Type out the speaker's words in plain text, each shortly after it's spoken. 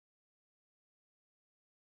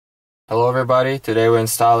Hello everybody, today we're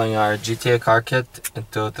installing our GTA car kit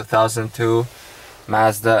into 2002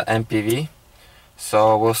 Mazda MPV.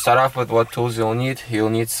 So we'll start off with what tools you'll need. You'll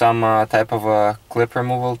need some type of a clip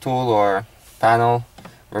removal tool or panel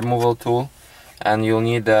removal tool. And you'll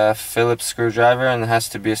need a Phillips screwdriver, and it has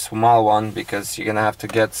to be a small one because you're gonna have to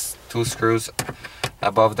get 2 screws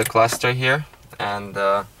above the cluster here. And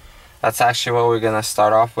that's actually what we're gonna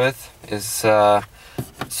start off with.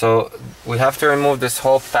 So we have to remove this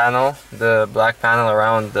whole panel, the black panel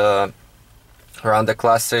around the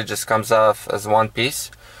cluster. It just comes off as one piece.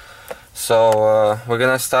 So we're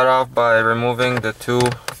gonna start off by removing the 2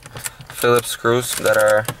 Phillips screws that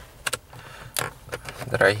are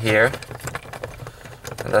here.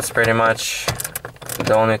 And that's pretty much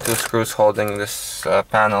the only 2 screws holding this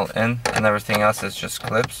panel in, and everything else is just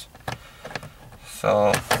clips.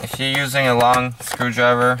 So if you're using a long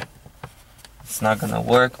screwdriver, it's not gonna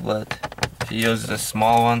work, but if you use the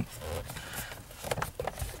small one,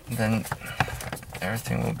 then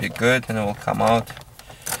everything will be good and it will come out.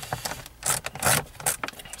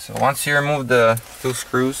 So once you remove the 2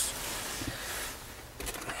 screws,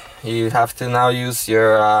 you have to now use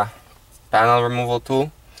your panel removal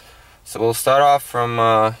tool. So we'll start off from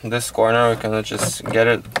this corner. We're gonna just get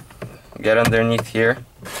underneath here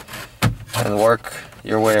and work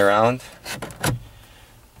your way around.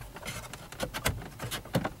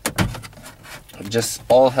 Just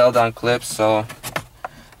all held on clips, so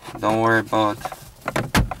don't worry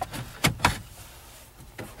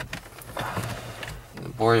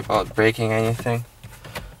about breaking anything.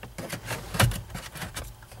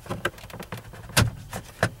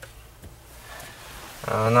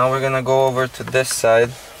 Now we're gonna go over to this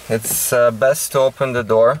side. It's best to open the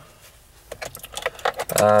door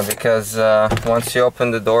because once you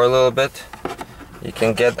open the door a little bit, you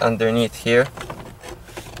can get underneath here.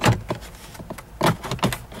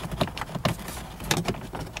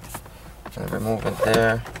 And remove it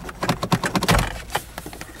there.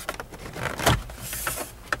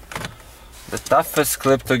 The toughest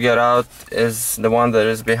clip to get out is the one that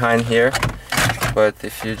is behind here, but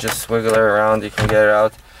if you just wiggle it around, you can get it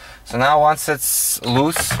out. So now once it's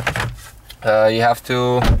loose, you have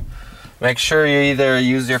to make sure you either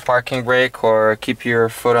use your parking brake or keep your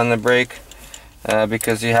foot on the brake,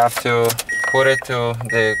 because you have to put it to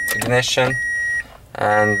the ignition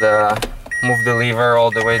and move the lever all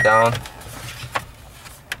the way down.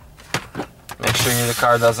 Make sure the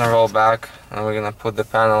car doesn't roll back, and we're gonna put the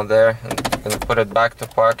panel there and we're gonna put it back to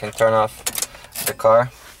park and turn off the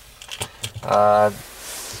car.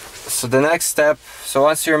 So the next step, so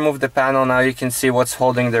once you remove the panel, now you can see what's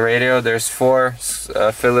holding the radio. There's 4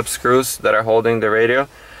 Phillips screws that are holding the radio.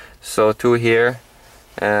 So 2 here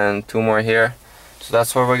and 2 more here. So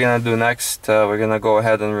that's what we're gonna do next. We're gonna go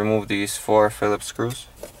ahead and remove these 4 Phillips screws.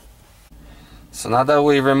 So now that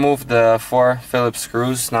we removed the 4 Phillips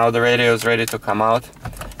screws, now the radio is ready to come out.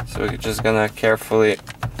 So we're just gonna carefully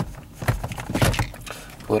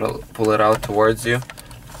pull it out towards you.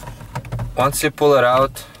 Once you pull it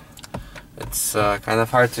out, it's kind of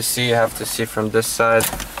hard to see. You have to see from this side.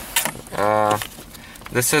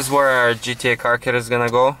 This is where our GTA car kit is gonna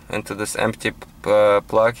go, into this empty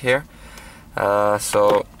plug here.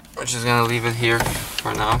 So we're just gonna leave it here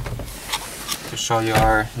for now to show you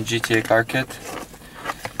our GTA car kit.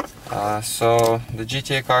 So the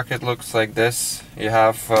GTA car kit looks like this. You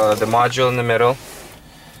have the module in the middle,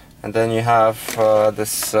 and then you have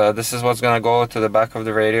this is what's gonna go to the back of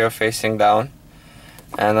the radio facing down.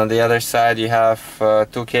 And on the other side you have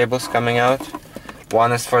 2 cables coming out.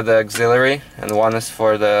 One is for the auxiliary and one is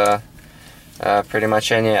for the pretty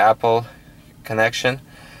much any Apple connection.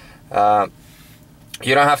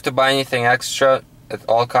 You don't have to buy anything extra. It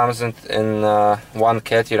all comes in one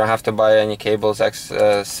kit. You don't have to buy any cables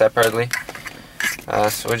separately.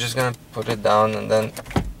 So we're just gonna put it down, and then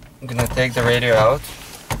I'm gonna take the radio out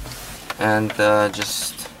and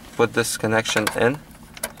just put this connection in,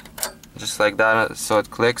 just like that, so it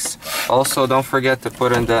clicks. Also, don't forget to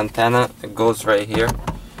put in the antenna. It goes right here.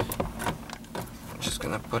 I'm just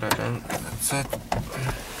gonna put it in. That's it.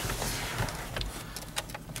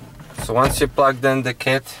 So once you plugged in the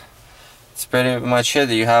kit, it's pretty much it.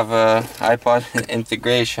 You have a iPod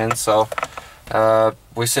integration. So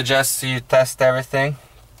we suggest you test everything.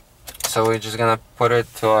 So we're just gonna put it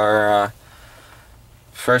to our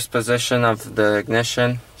first position of the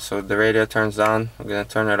ignition. So the radio turns on. We're gonna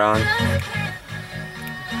turn it on.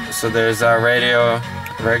 So there's our radio,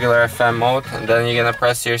 regular FM mode, and then you're gonna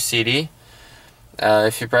press your CD.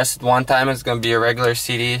 If you press it one time, it's gonna be a regular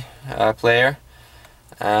CD player.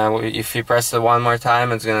 If you press it one more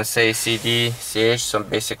time, it's gonna say CD CH, so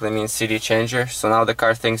basically means CD changer. So now the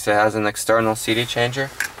car thinks it has an external CD changer.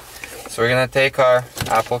 So we're gonna take our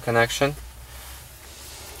Apple connection.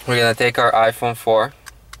 We're gonna take our iPhone 4.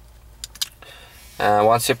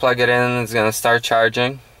 Once you plug it in, it's gonna start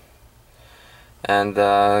charging, and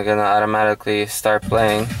gonna automatically start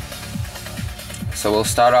playing. So we'll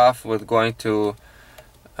start off with going to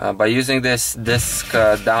by using this disc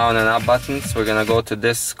down and up buttons. We're gonna go to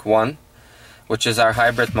disc 1, which is our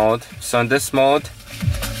hybrid mode. So in this mode,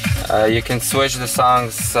 you can switch the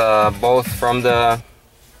songs both from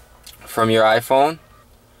your iPhone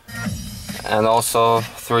and also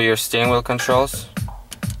through your steering wheel controls.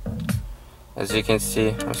 As you can see,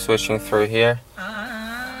 I'm switching through here.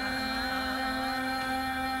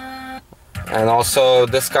 And also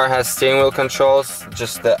this car has steering wheel controls,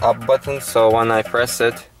 just the up button, so when I press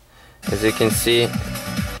it, as you can see,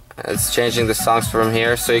 it's changing the songs from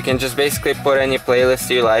here. So you can just basically put any playlist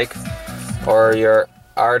you like or your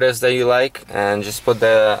artist that you like and just put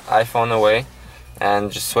the iPhone away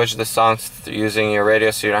and just switch the songs using your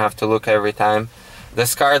radio, so you don't have to look every time.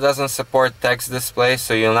 This car doesn't support text display,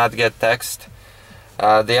 so you'll not get text.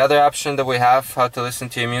 The other option that we have how to listen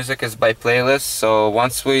to your music is by playlist. So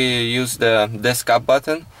once we use the disc up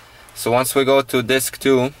button, so once we go to disc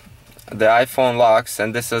 2, the iPhone locks,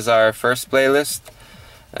 and this is our first playlist.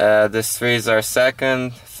 This 3 is our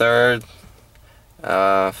second, third,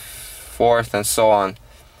 fourth, and so on.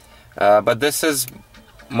 But this is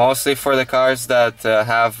mostly for the cars that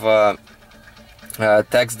have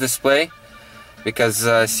text display, because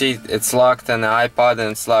see, it's locked on the iPod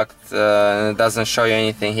and it's locked and it doesn't show you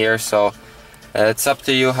anything here. So it's up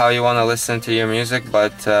to you how you want to listen to your music,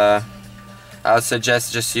 but I would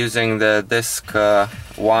suggest just using the disc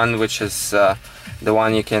 1, which is the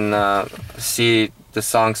one you can see the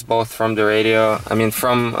songs both from the radio, I mean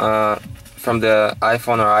from the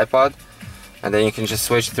iPhone or iPod, and then you can just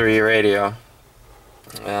switch through your radio.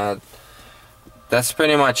 That's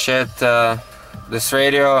pretty much it. This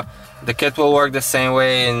radio, the kit will work the same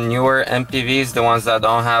way in newer MPVs, the ones that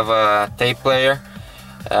don't have a tape player.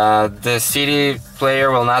 The CD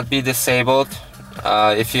player will not be disabled.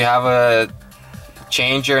 If you have a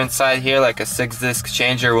changer inside here, like a 6-disc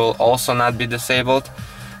changer, will also not be disabled.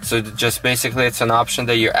 So just basically it's an option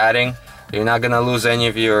that you're adding. You're not gonna lose any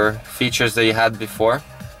of your features that you had before.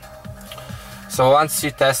 So once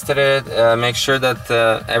you tested it, make sure that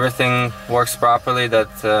everything works properly, that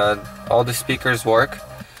all the speakers work.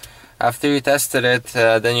 After you tested it,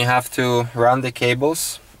 then you have to run the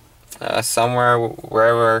cables somewhere,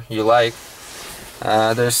 wherever you like.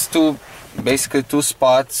 There's basically two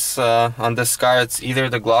spots on this car. It's either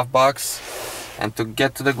the glove box, and to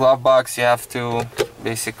get to the glove box you have to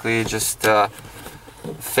basically just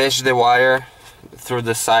fish the wire through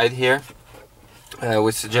the side here.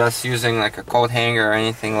 We suggest using like a coat hanger or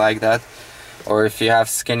anything like that, or if you have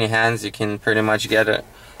skinny hands you can pretty much get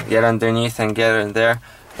underneath and get it in there.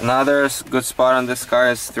 Another good spot on this car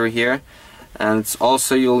is through here, and it's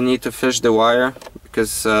also you'll need to fish the wire,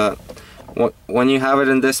 because when you have it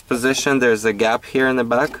in this position there's a gap here in the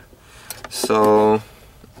back. So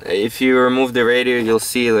if you remove the radio, you'll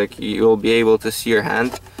see, like, you'll be able to see your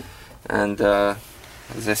hand, and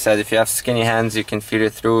as I said, if you have skinny hands you can feed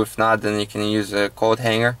it through. If not, then you can use a coat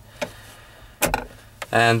hanger.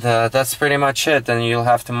 And that's pretty much it. And you'll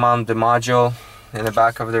have to mount the module in the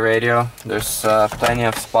back of the radio. There's plenty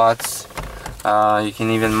of spots. You can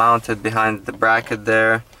even mount it behind the bracket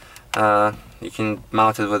there. You can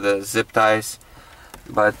mount it with the zip ties.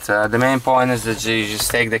 But the main point is that you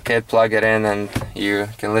just take the kit, plug it in, and you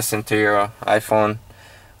can listen to your iPhone,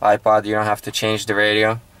 iPod. You don't have to change the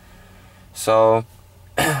radio. So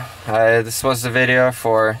this was the video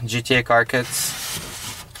for GTA car kits.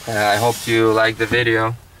 I hope you liked the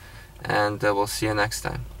video, and we'll see you next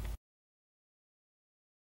time.